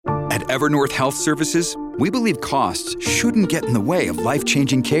At Evernorth Health Services, we believe costs shouldn't get in the way of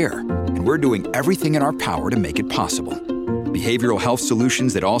life-changing care, and we're doing everything in our power to make it possible. Behavioral health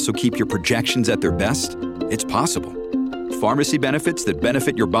solutions that also keep your projections at their best? It's possible. Pharmacy benefits that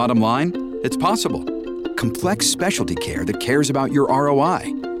benefit your bottom line? It's possible. Complex specialty care that cares about your ROI?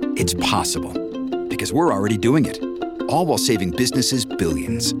 It's possible. Because we're already doing it. All while saving businesses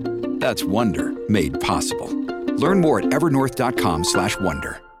billions. That's Wonder made possible. Learn more at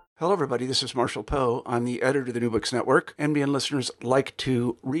evernorth.com/wonder. Hello, everybody. This is Marshall Poe. I'm the editor of the New Books Network. NBN listeners like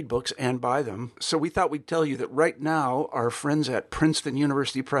to read books and buy them. So we thought we'd tell you that right now, our friends at Princeton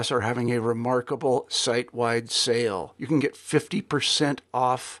University Press are having a remarkable site-wide sale. You can get 50%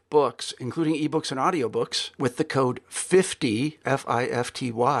 off books, including ebooks and audiobooks, with the code 50,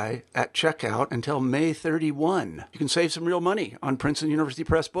 F-I-F-T-Y, at checkout until May 31. You can save some real money on Princeton University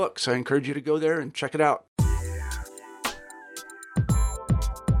Press books. I encourage you to go there and check it out.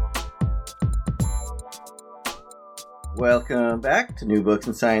 Welcome back to New Books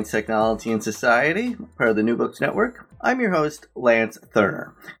in Science, Technology, and Society, part of the New Books Network. I'm your host, Lance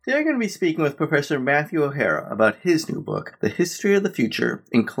Thurner. Today I'm going to be speaking with Professor Matthew O'Hara about his new book, The History of the Future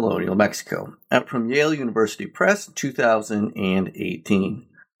in Colonial Mexico, out from Yale University Press, 2018.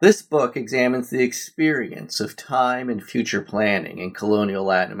 This book examines the experience of time and future planning in colonial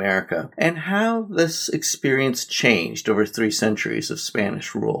Latin America and how this experience changed over 3 centuries of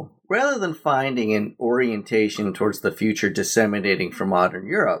Spanish rule. Rather than finding an orientation towards the future disseminating from modern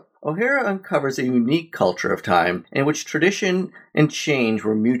Europe, O'Hara uncovers a unique culture of time in which tradition and change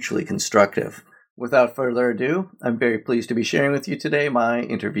were mutually constructive. Without further ado, I'm very pleased to be sharing with you today my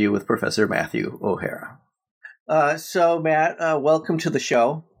interview with Professor Matthew O'Hara. So Matt, welcome to the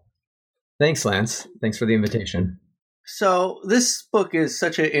show. Thanks, Lance. Thanks for the invitation. So this book is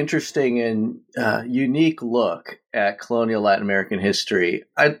such an interesting and unique look at colonial Latin American history.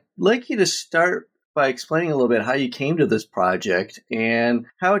 I'd like you to start by explaining a little bit how you came to this project and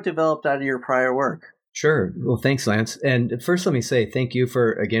how it developed out of your prior work. Sure. Well, thanks, Lance. And first, let me say thank you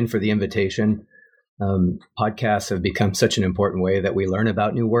for the invitation. Podcasts have become such an important way that we learn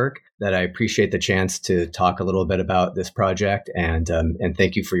about new work that I appreciate the chance to talk a little bit about this project, and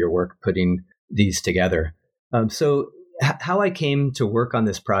thank you for your work putting these together. So how I came to work on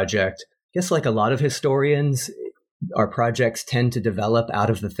this project, I guess like a lot of historians, our projects tend to develop out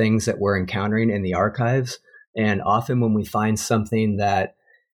of the things that we're encountering in the archives. And often when we find something that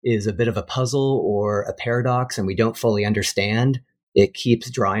is a bit of a puzzle or a paradox and we don't fully understand, it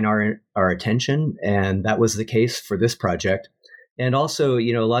keeps drawing our attention. And that was the case for this project. And also,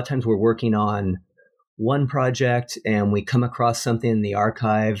 a lot of times we're working on one project and we come across something in the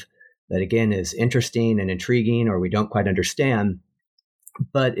archive that, again, is interesting and intriguing, or we don't quite understand,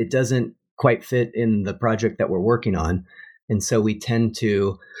 but it doesn't quite fit in the project that we're working on. And so we tend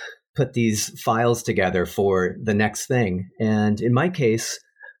to put these files together for the next thing. And in my case,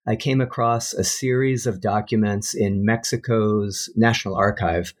 I came across a series of documents in Mexico's National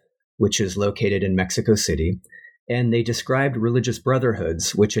Archive, which is located in Mexico City. And they described religious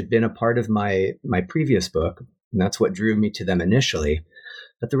brotherhoods, which had been a part of my previous book. And that's what drew me to them initially.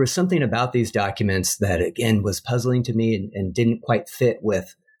 But there was something about these documents that, again, was puzzling to me and didn't quite fit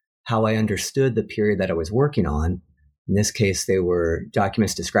with how I understood the period that I was working on. In this case, they were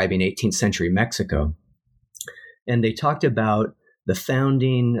documents describing 18th century Mexico. And they talked about the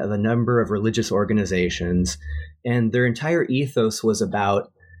founding of a number of religious organizations, and their entire ethos was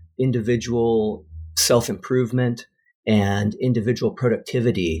about individual self-improvement and individual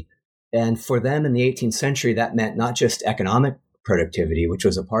productivity. And for them in the 18th century, that meant not just economic productivity, which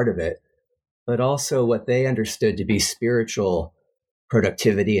was a part of it, but also what they understood to be spiritual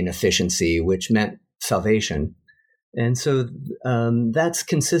productivity and efficiency, which meant salvation. And so that's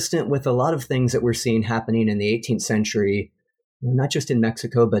consistent with a lot of things that we're seeing happening in the 18th century, not just in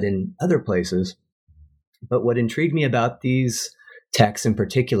Mexico, but in other places. But what intrigued me about these texts in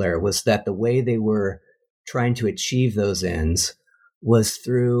particular was that the way they were trying to achieve those ends was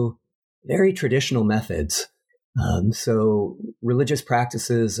through very traditional methods. So religious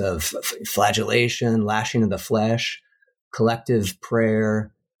practices of flagellation, lashing of the flesh, collective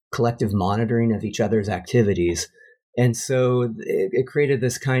prayer, collective monitoring of each other's activities. And so it created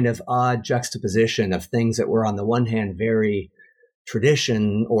this kind of odd juxtaposition of things that were on the one hand very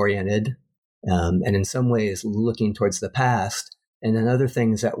tradition-oriented, and in some ways looking towards the past, and then other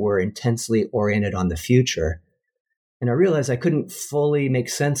things that were intensely oriented on the future. And I realized I couldn't fully make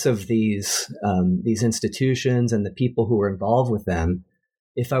sense of these institutions and the people who were involved with them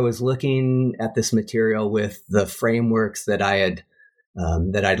if I was looking at this material with the frameworks that I'd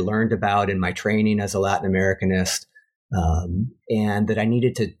learned about in my training as a Latin Americanist, and that I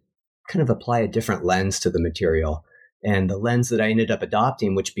needed to kind of apply a different lens to the material. And the lens that I ended up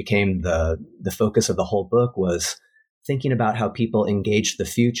adopting, which became the focus of the whole book, was thinking about how people engaged the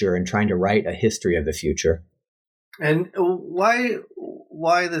future and trying to write a history of the future. And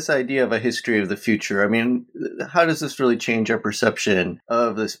why this idea of a history of the future? I mean, how does this really change our perception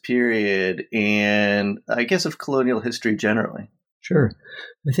of this period and I guess of colonial history generally? Sure.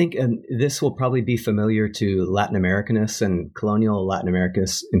 I think this will probably be familiar to Latin Americanists and colonial Latin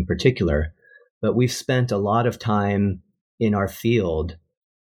Americanists in particular, but we've spent a lot of time in our field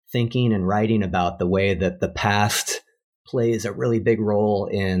thinking and writing about the way that the past plays a really big role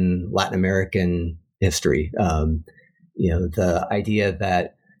in Latin American history. The idea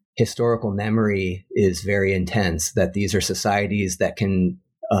that historical memory is very intense, that these are societies that can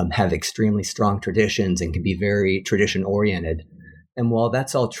have extremely strong traditions and can be very tradition-oriented. And while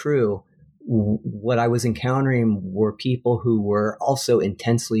that's all true, what I was encountering were people who were also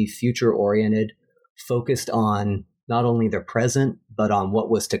intensely future-oriented, focused on not only their present, but on what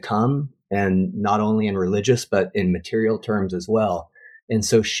was to come, and not only in religious, but in material terms as well. And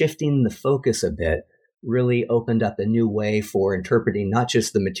so shifting the focus a bit really opened up a new way for interpreting not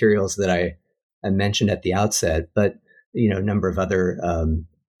just the materials that I mentioned at the outset, but a number of other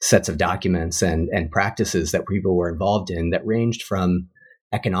sets of documents and practices that people were involved in that ranged from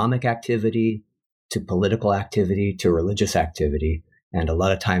economic activity to political activity to religious activity. And a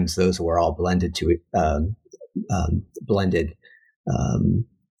lot of times those were all blended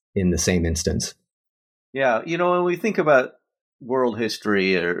in the same instance. Yeah. When we think about world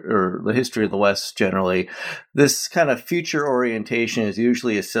history or the history of the West generally, this kind of future orientation is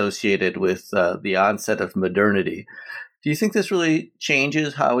usually associated with the onset of modernity. Do you think this really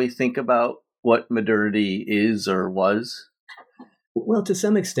changes how we think about what modernity is or was? Well, to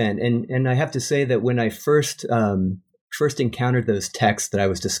some extent. And I have to say that when I first encountered those texts that I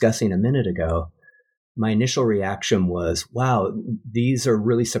was discussing a minute ago, my initial reaction was, wow, these are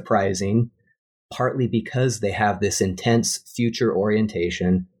really surprising, partly because they have this intense future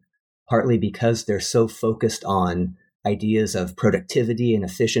orientation, partly because they're so focused on ideas of productivity and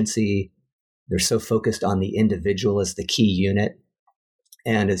efficiency. They're so focused on the individual as the key unit.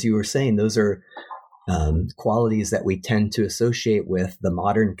 And as you were saying, those are qualities that we tend to associate with the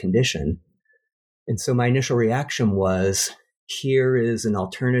modern condition. And so my initial reaction was, here is an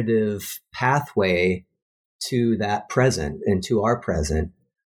alternative pathway to that present and to our present.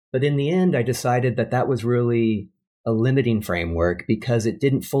 But in the end, I decided that that was really a limiting framework because it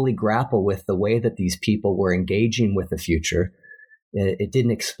didn't fully grapple with the way that these people were engaging with the future. It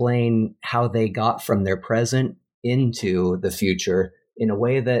didn't explain how they got from their present into the future in a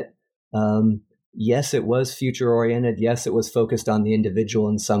way that, yes, it was future oriented. Yes, it was focused on the individual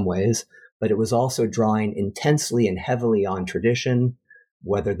in some ways, but it was also drawing intensely and heavily on tradition,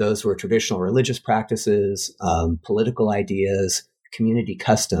 whether those were traditional religious practices, political ideas, community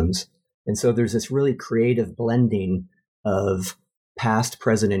customs. And so there's this really creative blending of past,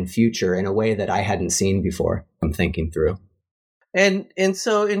 present, and future in a way that I hadn't seen before. I'm thinking through. And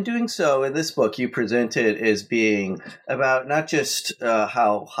so in doing so, in this book, you present it as being about not just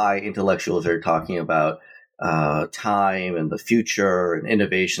how high intellectuals are talking about time and the future and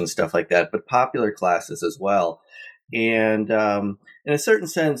innovation, stuff like that, but popular classes as well. And in a certain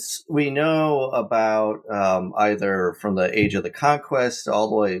sense, we know about either from the age of the conquest all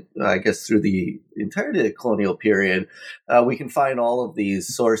the way, I guess, through the entirety of the colonial period, we can find all of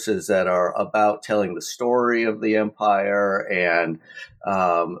these sources that are about telling the story of the empire and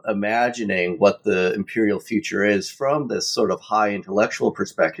imagining what the imperial future is from this sort of high intellectual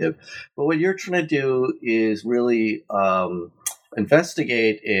perspective. But what you're trying to do is really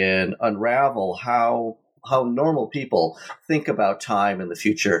investigate and unravel how normal people think about time in the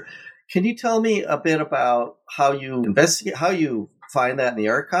future. Can you tell me a bit about how you investigate, how you find that in the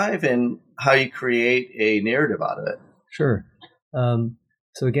archive, and how you create a narrative out of it? Sure.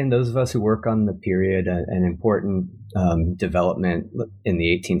 So again, those of us who work on the period, an important development in the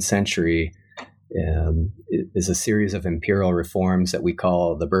 18th century is a series of imperial reforms that we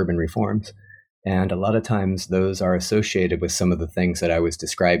call the Bourbon reforms. And a lot of times those are associated with some of the things that I was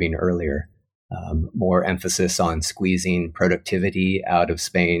describing earlier. More emphasis on squeezing productivity out of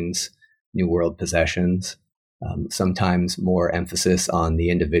Spain's New World possessions, sometimes more emphasis on the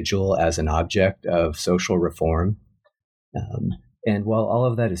individual as an object of social reform. And while all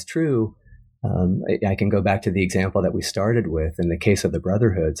of that is true, I can go back to the example that we started with. In the case of the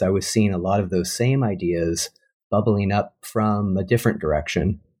Brotherhoods, I was seeing a lot of those same ideas bubbling up from a different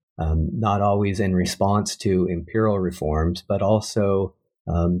direction, not always in response to imperial reforms, but also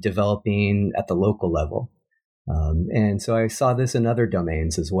developing at the local level. And so I saw this in other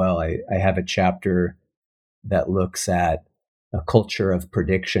domains as well. I have a chapter that looks at a culture of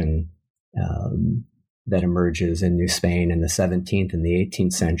prediction that emerges in New Spain in the 17th and the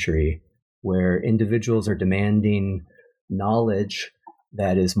 18th century, where individuals are demanding knowledge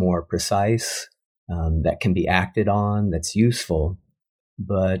that is more precise, that can be acted on, that's useful.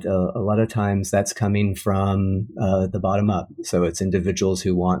 But a lot of times that's coming from the bottom up. So it's individuals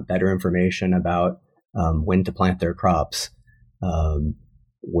who want better information about when to plant their crops,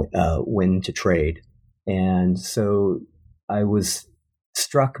 when to trade. And so I was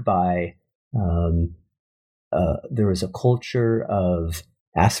struck by there was a culture of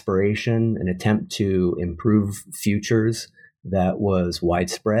aspiration, an attempt to improve futures that was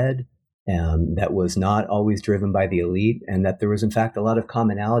widespread, that was not always driven by the elite, and that there was, in fact, a lot of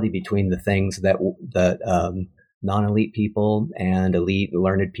commonality between the things that non-elite people and elite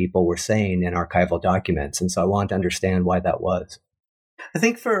learned people were saying in archival documents. And so I wanted to understand why that was. I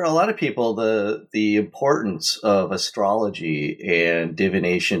think for a lot of people, the importance of astrology and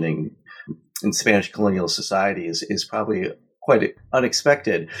divination in Spanish colonial society is probably quite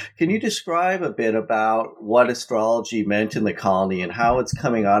unexpected. Can you describe a bit about what astrology meant in the colony and how it's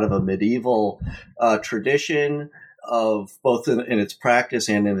coming out of a medieval tradition of both in its practice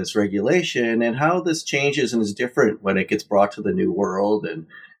and in its regulation, and how this changes and is different when it gets brought to the New World and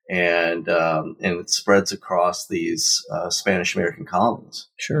it spreads across these Spanish American colonies?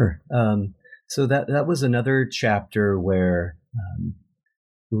 Sure. So that was another chapter where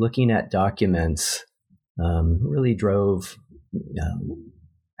looking at documents really drove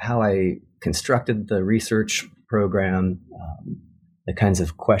how I constructed the research program, the kinds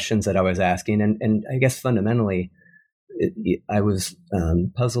of questions that I was asking. And I guess fundamentally, I was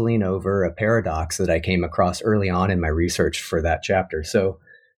puzzling over a paradox that I came across early on in my research for that chapter. So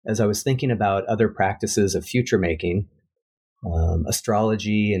as I was thinking about other practices of future making,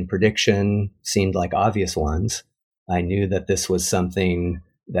 astrology and prediction seemed like obvious ones. I knew that this was something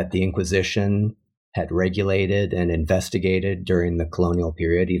that the Inquisition had regulated and investigated during the colonial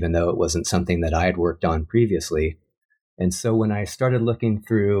period, even though it wasn't something that I had worked on previously. And so when I started looking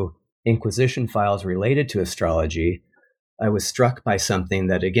through Inquisition files related to astrology, I was struck by something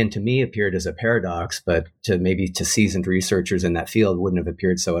that, again, to me appeared as a paradox, but to seasoned researchers in that field wouldn't have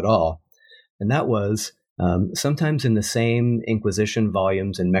appeared so at all. And that was sometimes in the same Inquisition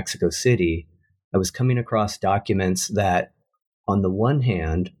volumes in Mexico City, I was coming across documents that, on the one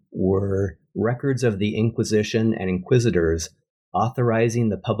hand, were records of the Inquisition and inquisitors authorizing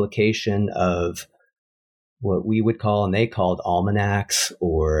the publication of what we would call, and they called, almanacs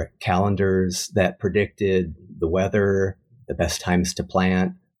or calendars that predicted the weather, the best times to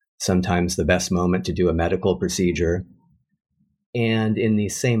plant, sometimes the best moment to do a medical procedure. And in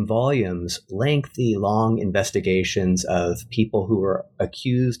these same volumes, lengthy, long investigations of people who were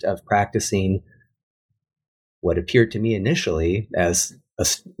accused of practicing what appeared to me initially as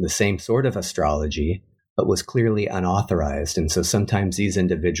the same sort of astrology, but was clearly unauthorized. And so sometimes these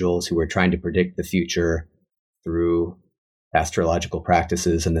individuals who were trying to predict the future through astrological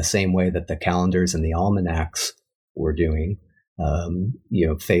practices in the same way that the calendars and the almanacs were doing,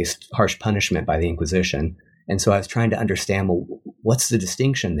 faced harsh punishment by the Inquisition. And so I was trying to understand, well, what's the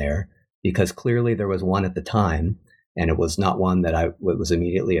distinction there? Because clearly there was one at the time, and it was not one that was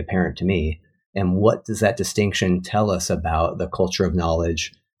immediately apparent to me. And what does that distinction tell us about the culture of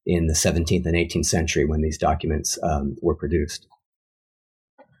knowledge in the 17th and 18th century when these documents were produced?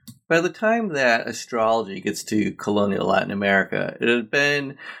 By the time that astrology gets to colonial Latin America, it had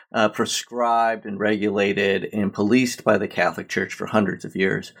been prescribed and regulated and policed by the Catholic Church for hundreds of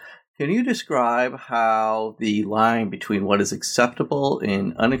years. Can you describe how the line between what is acceptable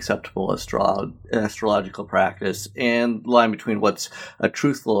and unacceptable astrological practice and the line between what's a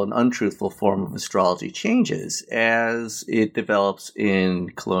truthful and untruthful form of astrology changes as it develops in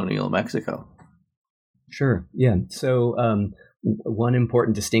colonial Mexico? Sure. Yeah. So one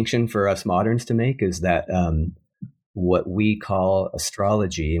important distinction for us moderns to make is that what we call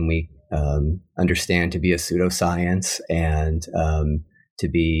astrology, and we understand to be a pseudoscience and to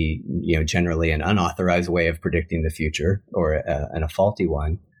be, generally an unauthorized way of predicting the future, or a faulty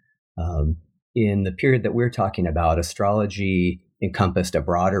one. In the period that we're talking about, astrology encompassed a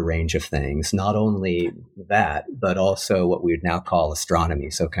broader range of things, not only that, but also what we would now call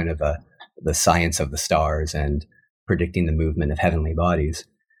astronomy. So kind of the science of the stars and predicting the movement of heavenly bodies.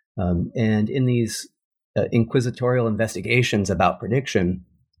 And in these inquisitorial investigations about prediction,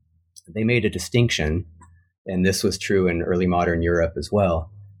 they made a distinction, and this was true in early modern Europe as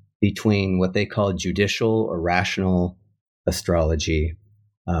well, between what they called judicial or rational astrology.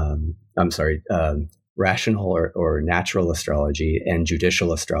 rational or natural astrology and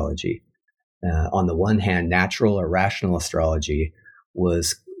judicial astrology. On the one hand, natural or rational astrology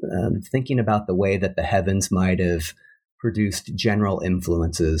was thinking about the way that the heavens might have produced general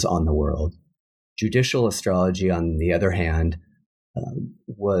influences on the world. Judicial astrology, on the other hand,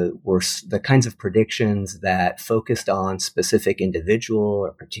 were the kinds of predictions that focused on specific individual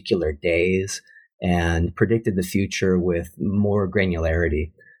or particular days and predicted the future with more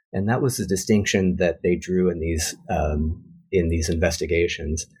granularity. And that was the distinction that they drew in these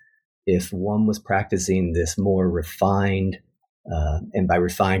investigations. If one was practicing this more refined, and by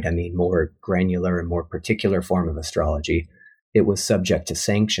refined I mean more granular and more particular form of astrology, it was subject to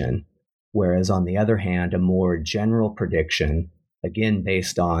sanction. Whereas on the other hand, a more general prediction, again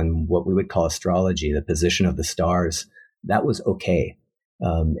based on what we would call astrology, the position of the stars, that was okay.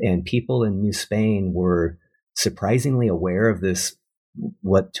 And people in New Spain were surprisingly aware of this,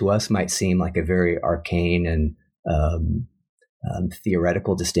 what to us might seem like a very arcane and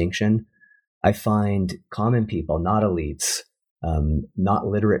theoretical distinction. I find common people, not elites, not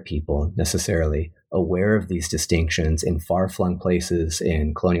literate people necessarily, aware of these distinctions in far-flung places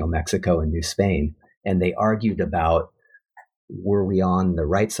in colonial Mexico and New Spain. And they argued about, were we on the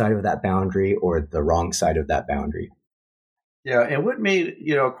right side of that boundary or the wrong side of that boundary? Yeah, and what made,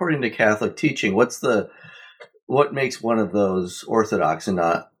 according to Catholic teaching, what makes one of those orthodox and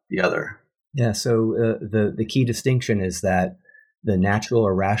not the other? Yeah, so the key distinction is that the natural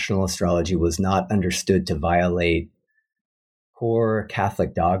or rational astrology was not understood to violate core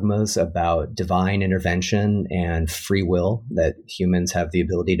Catholic dogmas about divine intervention and free will, that humans have the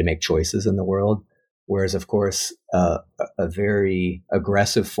ability to make choices in the world. Whereas, of course, a very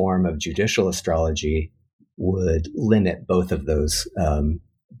aggressive form of judicial astrology would limit both of those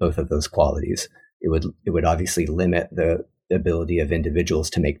qualities. It would obviously limit the ability of individuals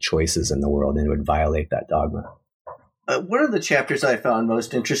to make choices in the world, and it would violate that dogma. One of the chapters I found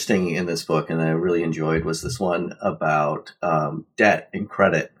most interesting in this book, and I really enjoyed, was this one about debt and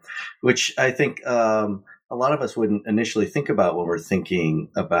credit, which I think a lot of us wouldn't initially think about when we're thinking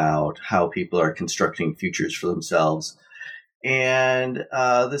about how people are constructing futures for themselves. And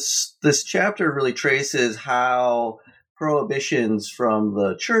this chapter really traces how prohibitions from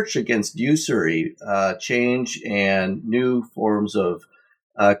the church against usury change, and new forms of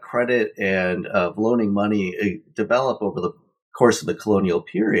credit and of loaning money develop over the course of the colonial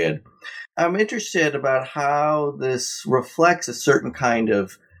period. I'm interested about how this reflects a certain kind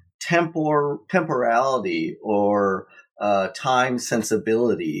of temporality or time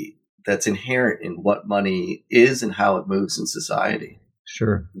sensibility that's inherent in what money is and how it moves in society.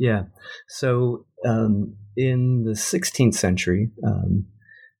 Sure. Yeah. So in the 16th century,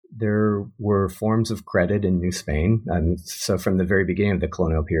 there were forms of credit in New Spain. So from the very beginning of the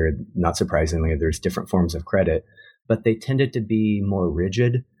colonial period, not surprisingly, there's different forms of credit, but they tended to be more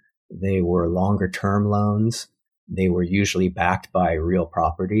rigid. They were longer term loans. They were usually backed by real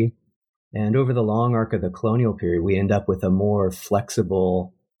property. And over the long arc of the colonial period, we end up with a more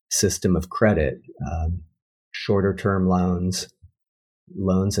flexible system of credit, shorter term loans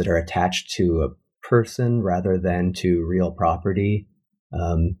that are attached to a person rather than to real property,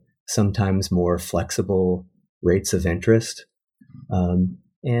 sometimes more flexible rates of interest.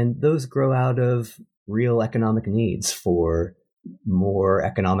 And those grow out of real economic needs for more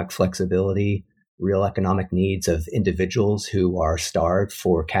economic flexibility, real economic needs of individuals who are starved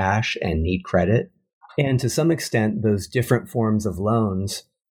for cash and need credit. And to some extent, those different forms of loans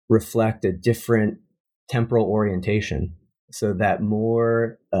reflect a different temporal orientation, so that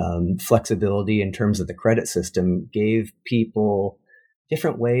more flexibility in terms of the credit system gave people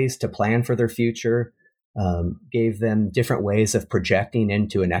different ways to plan for their future, gave them different ways of projecting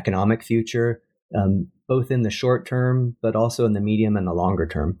into an economic future, both in the short term, but also in the medium and the longer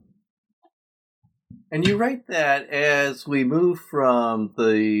term. And you write that as we move from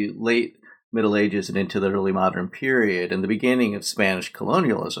the late Middle Ages and into the early modern period and the beginning of Spanish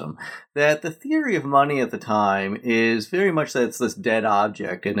colonialism, that the theory of money at the time is very much that it's this dead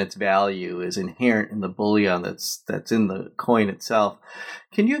object and its value is inherent in the bullion that's in the coin itself.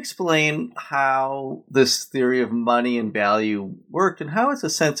 Can you explain how this theory of money and value worked, and how it's a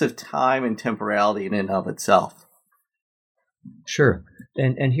sense of time and temporality in and of itself? Sure.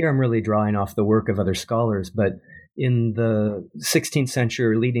 And here I'm really drawing off the work of other scholars, but in the 16th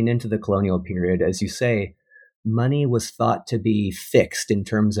century leading into the colonial period, as you say, money was thought to be fixed in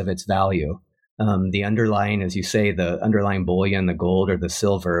terms of its value. The underlying, as you say, the underlying bullion, the gold or the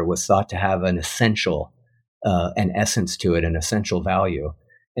silver, was thought to have an essential, an essence to it, an essential value.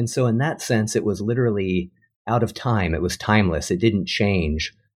 And so in that sense, it was literally out of time. It was timeless. It didn't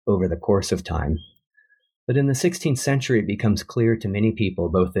change over the course of time. But in the 16th century, it becomes clear to many people,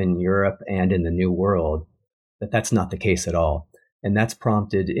 both in Europe and in the New World, that that's not the case at all. And that's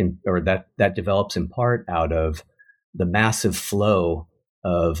that develops in part out of the massive flow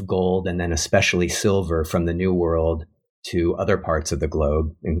of gold and then especially silver from the New World to other parts of the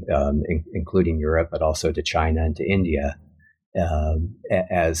globe, including Europe, but also to China and to India,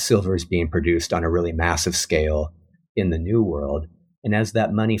 as silver is being produced on a really massive scale in the New World. And as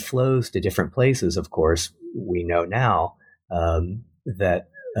that money flows to different places, of course, we know now that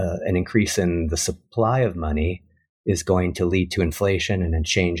an increase in the supply of money is going to lead to inflation and a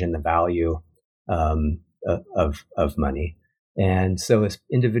change in the value of money. And so as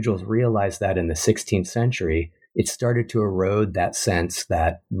individuals realized that in the 16th century, it started to erode that sense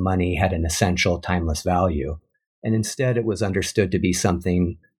that money had an essential, timeless value. And instead, it was understood to be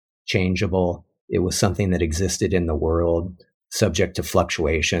something changeable. It was something that existed in the world, subject to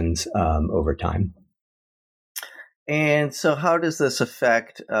fluctuations over time. And so how does this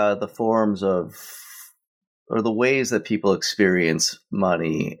affect the forms of, or the ways that people experience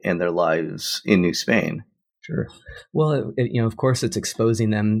money in their lives in New Spain? Sure. Well, of course, it's exposing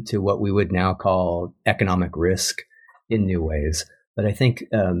them to what we would now call economic risk in new ways. But I think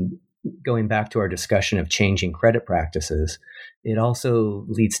going back to our discussion of changing credit practices, it also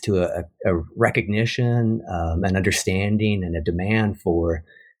leads to a recognition, an understanding, and a demand for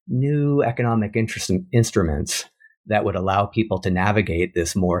new economic instruments that would allow people to navigate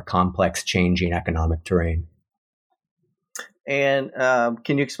this more complex, changing economic terrain. And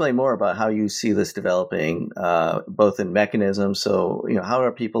can you explain more about how you see this developing, both in mechanisms? So, how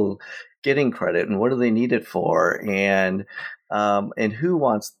are people getting credit, and what do they need it for? And who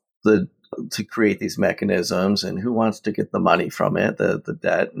wants to create these mechanisms, and who wants to get the money from it, the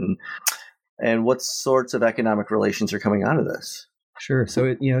debt, and what sorts of economic relations are coming out of this? Sure.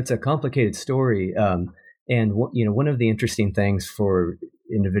 So it's a complicated story, and one of the interesting things for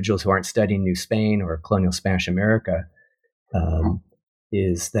individuals who aren't studying New Spain or colonial Spanish America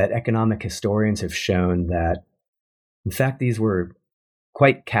is that economic historians have shown that, in fact, these were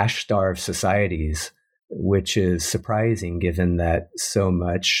quite cash-starved societies, which is surprising given that so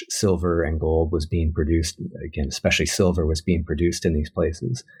much silver and gold was being produced, again, especially silver was being produced in these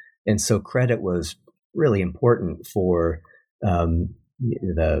places. And so credit was really important for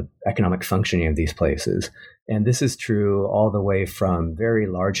the economic functioning of these places. And this is true all the way from very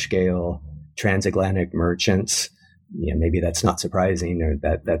large-scale transatlantic merchants. Maybe that's not surprising, or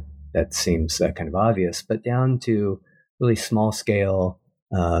that seems kind of obvious, but down to really small-scale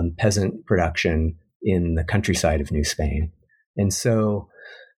peasant production in the countryside of New Spain. And so,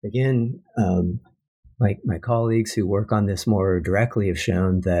 again, my colleagues who work on this more directly have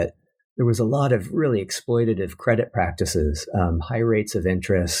shown that there was a lot of really exploitative credit practices, high rates of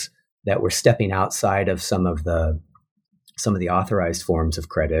interest that were stepping outside of some of the authorized forms of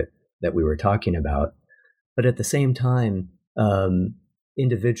credit that we were talking about. But at the same time,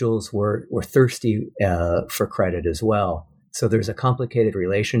 individuals were thirsty for credit as well. So there's a complicated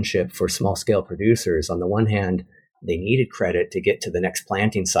relationship for small-scale producers. On the one hand, they needed credit to get to the next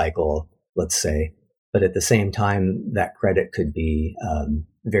planting cycle, let's say, but at the same time, that credit could be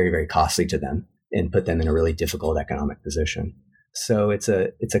very, very costly to them and put them in a really difficult economic position. So it's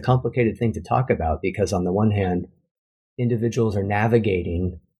a complicated thing to talk about, because on the one hand, individuals are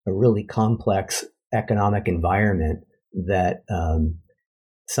navigating a really complex economic environment that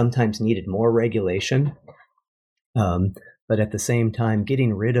sometimes needed more regulation. But at the same time,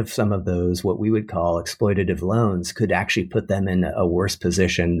 getting rid of some of those, what we would call exploitative loans, could actually put them in a worse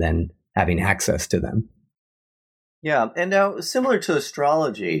position than having access to them. Yeah. And now, similar to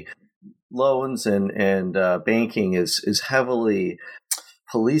astrology, loans and banking is heavily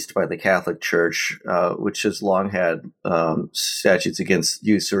policed by the Catholic Church, which has long had statutes against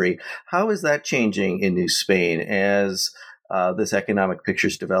usury. How is that changing in New Spain as this economic picture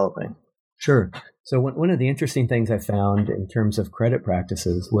is developing? Sure. So one of the interesting things I found in terms of credit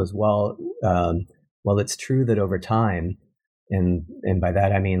practices was while it's true that over time, and by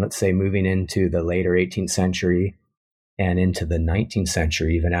that I mean, let's say moving into the later 18th century and into the 19th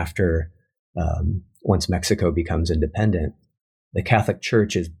century, even after once Mexico becomes independent, the Catholic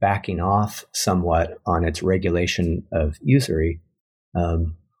Church is backing off somewhat on its regulation of usury.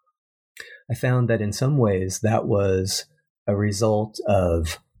 I found that in some ways that was a result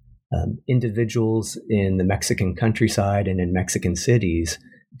of individuals in the Mexican countryside and in Mexican cities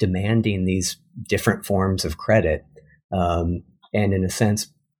demanding these different forms of credit, and in a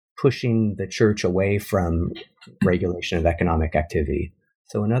sense, pushing the church away from regulation of economic activity.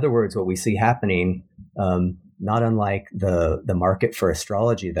 So in other words, what we see happening, not unlike the market for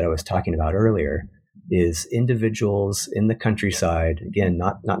astrology that I was talking about earlier, is individuals in the countryside, again,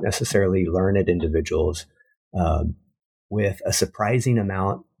 not necessarily learned individuals, with a surprising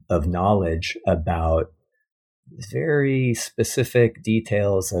amount of knowledge about very specific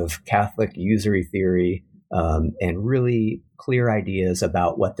details of Catholic usury theory, and really clear ideas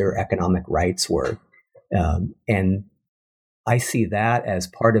about what their economic rights were. And I see that as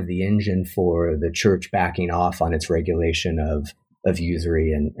part of the engine for the church backing off on its regulation of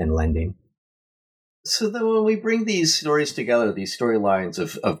usury and lending. So then when we bring these stories together, these storylines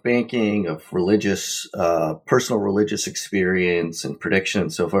of banking, of religious, personal religious experience and prediction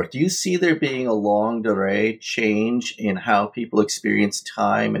and so forth, do you see there being a longue durée change in how people experience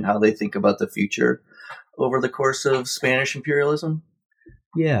time and how they think about the future over the course of Spanish imperialism?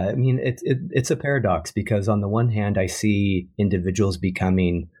 Yeah, I mean, it's a paradox because on the one hand, I see individuals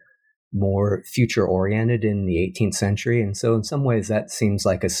becoming more future-oriented in the 18th century. And so in some ways, that seems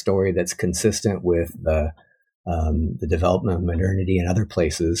like a story that's consistent with the development of modernity in other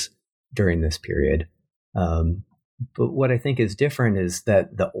places during this period. But what I think is different is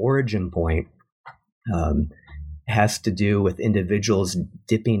that the origin point has to do with individuals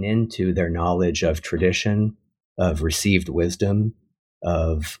dipping into their knowledge of tradition, of received wisdom,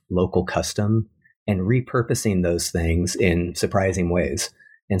 of local custom, and repurposing those things in surprising ways.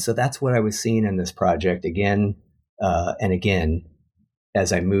 And so that's what I was seeing in this project again and again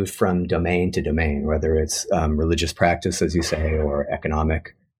as I moved from domain to domain, whether it's religious practice, as you say, or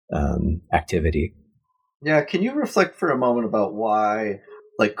economic activity. Yeah, can you reflect for a moment about why,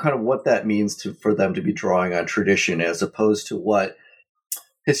 like kind of what that means for them to be drawing on tradition as opposed to what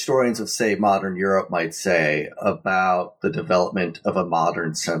historians of, say, modern Europe might say about the development of a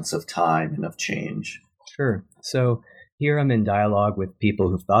modern sense of time and of change? Sure. So here I'm in dialogue with people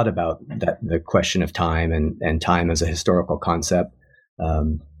who've thought about the question of time and time as a historical concept.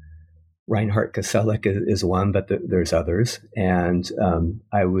 Reinhard Koselleck is one, but there's others. And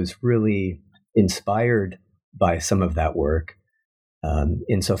I was really inspired by some of that work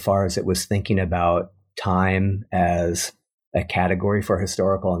insofar as it was thinking about time as a category for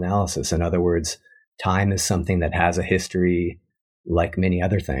historical analysis. In other words, time is something that has a history like many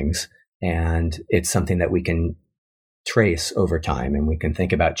other things, and it's something that we can trace over time, and we can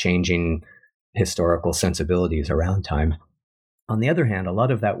think about changing historical sensibilities around time. On the other hand, a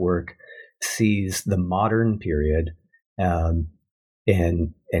lot of that work sees the modern period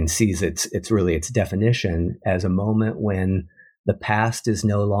and sees its definition as a moment when the past is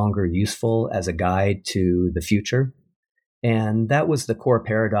no longer useful as a guide to the future. And that was the core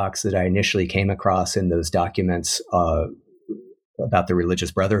paradox that I initially came across in those documents about the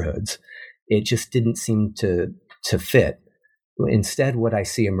religious brotherhoods. It just didn't seem to fit. Instead, what I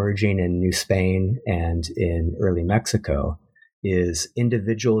see emerging in New Spain and in early Mexico is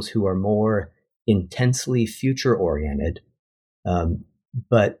individuals who are more intensely future-oriented,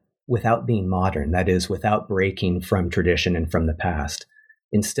 but without being modern, that is, without breaking from tradition and from the past.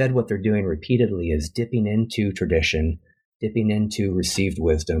 Instead, what they're doing repeatedly is dipping into tradition, dipping into received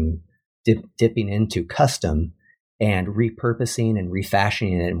wisdom, dipping into custom, and repurposing and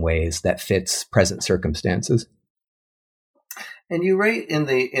refashioning it in ways that fits present circumstances. And you write in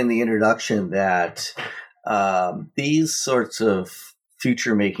the introduction that these sorts of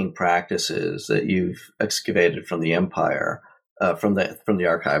future-making practices that you've excavated from the empire, from the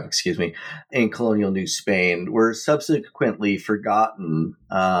archive, in colonial New Spain, were subsequently forgotten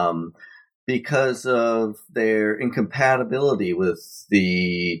because of their incompatibility with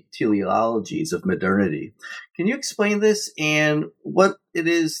the teleologies of modernity. Can you explain this and what it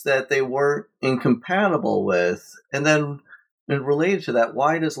is that they weren't incompatible with? And then, and related to that,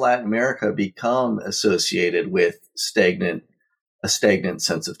 why does Latin America become associated with a stagnant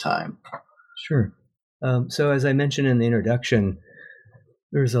sense of time? Sure. So as I mentioned in the introduction,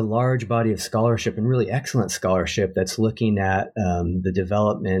 there's a large body of scholarship and really excellent scholarship that's looking at the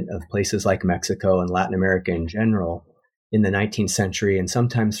development of places like Mexico and Latin America in general in the 19th century, and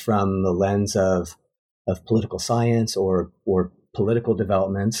sometimes from the lens of political science or political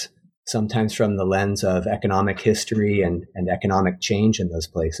developments, sometimes from the lens of economic history and economic change in those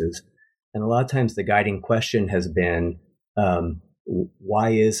places. And a lot of times the guiding question has been,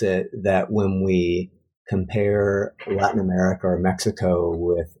 why is it that when we compare Latin America or Mexico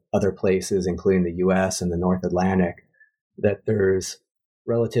with other places, including the US and the North Atlantic, that there's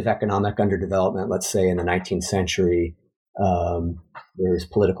relative economic underdevelopment, let's say in the 19th century, there's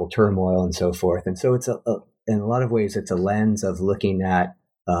political turmoil and so forth. And so it's in a lot of ways, it's a lens of looking at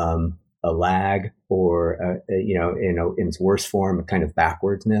a lag or, in its worst form, a kind of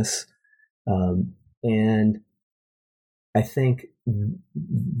backwardsness. And I think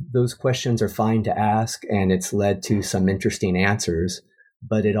those questions are fine to ask, and it's led to some interesting answers,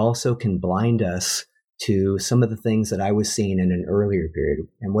 but it also can blind us to some of the things that I was seeing in an earlier period.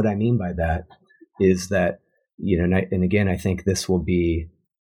 And what I mean by that is that, and again, I think this will be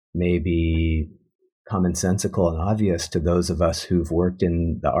maybe commonsensical and obvious to those of us who've worked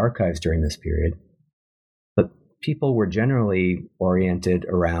in the archives during this period, but people were generally oriented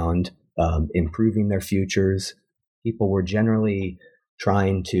around improving their futures. People were generally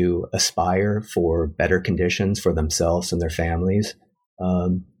trying to aspire for better conditions for themselves and their families.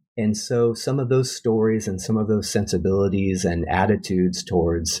 And so some of those stories and some of those sensibilities and attitudes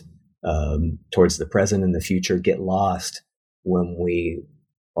towards the present and the future get lost when we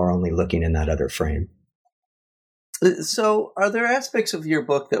are only looking in that other frame. So are there aspects of your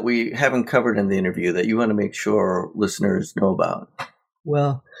book that we haven't covered in the interview that you want to make sure listeners know about?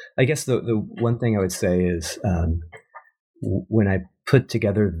 Well, I guess the one thing I would say is when I put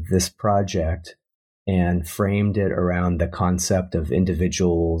together this project and framed it around the concept of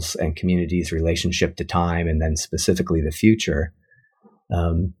individuals and communities' relationship to time, and then specifically the future,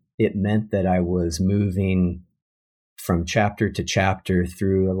 it meant that I was moving from chapter to chapter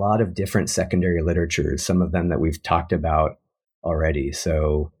through a lot of different secondary literatures, some of them that we've talked about already.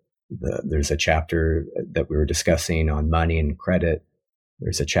 So there's a chapter that we were discussing on money and credit.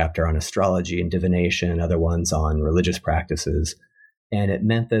 There's a chapter on astrology and divination, other ones on religious practices. And it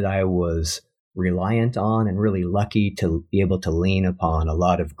meant that I was reliant on and really lucky to be able to lean upon a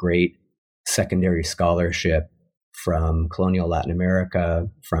lot of great secondary scholarship from colonial Latin America,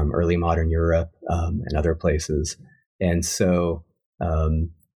 from early modern Europe, and other places. And so,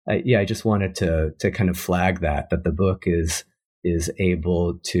 I just wanted to kind of flag that the book is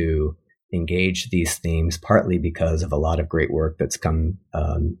able to engage these themes partly because of a lot of great work that's come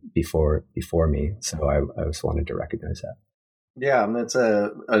before me. So I just wanted to recognize that. Yeah, and that's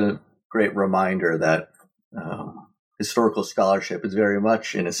a great reminder that historical scholarship is very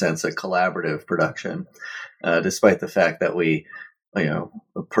much, in a sense, a collaborative production, despite the fact that we,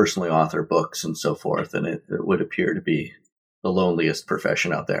 personally author books and so forth, and it would appear to be the loneliest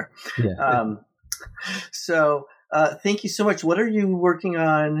profession out there. Yeah. So thank you so much. What are you working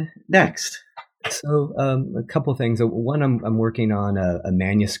on next? So a couple of things. One, I'm working on a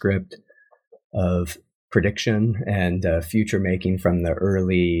manuscript of prediction and future making from the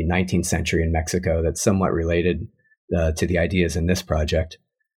early 19th century in Mexico that's somewhat related to the ideas in this project.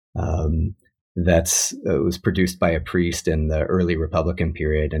 It was produced by a priest in the early Republican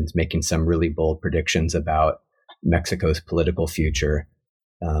period and making some really bold predictions about Mexico's political future,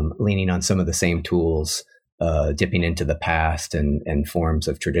 leaning on some of the same tools, dipping into the past and forms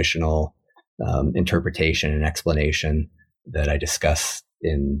of traditional interpretation and explanation that I discuss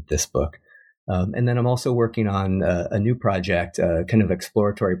in this book. And then I'm also working on a new project, a kind of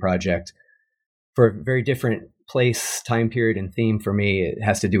exploratory project for a very different place, time period, and theme for me. It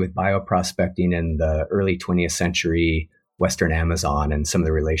has to do with bioprospecting in the early 20th century Western Amazon and some of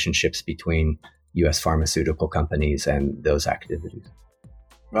the relationships between U.S. pharmaceutical companies and those activities.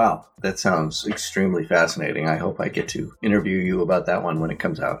 Wow, that sounds extremely fascinating. I hope I get to interview you about that one when it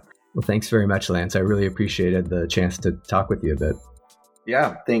comes out. Well, thanks very much, Lance. I really appreciated the chance to talk with you a bit.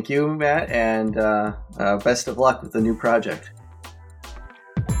 Yeah, thank you, Matt, and best of luck with the new project.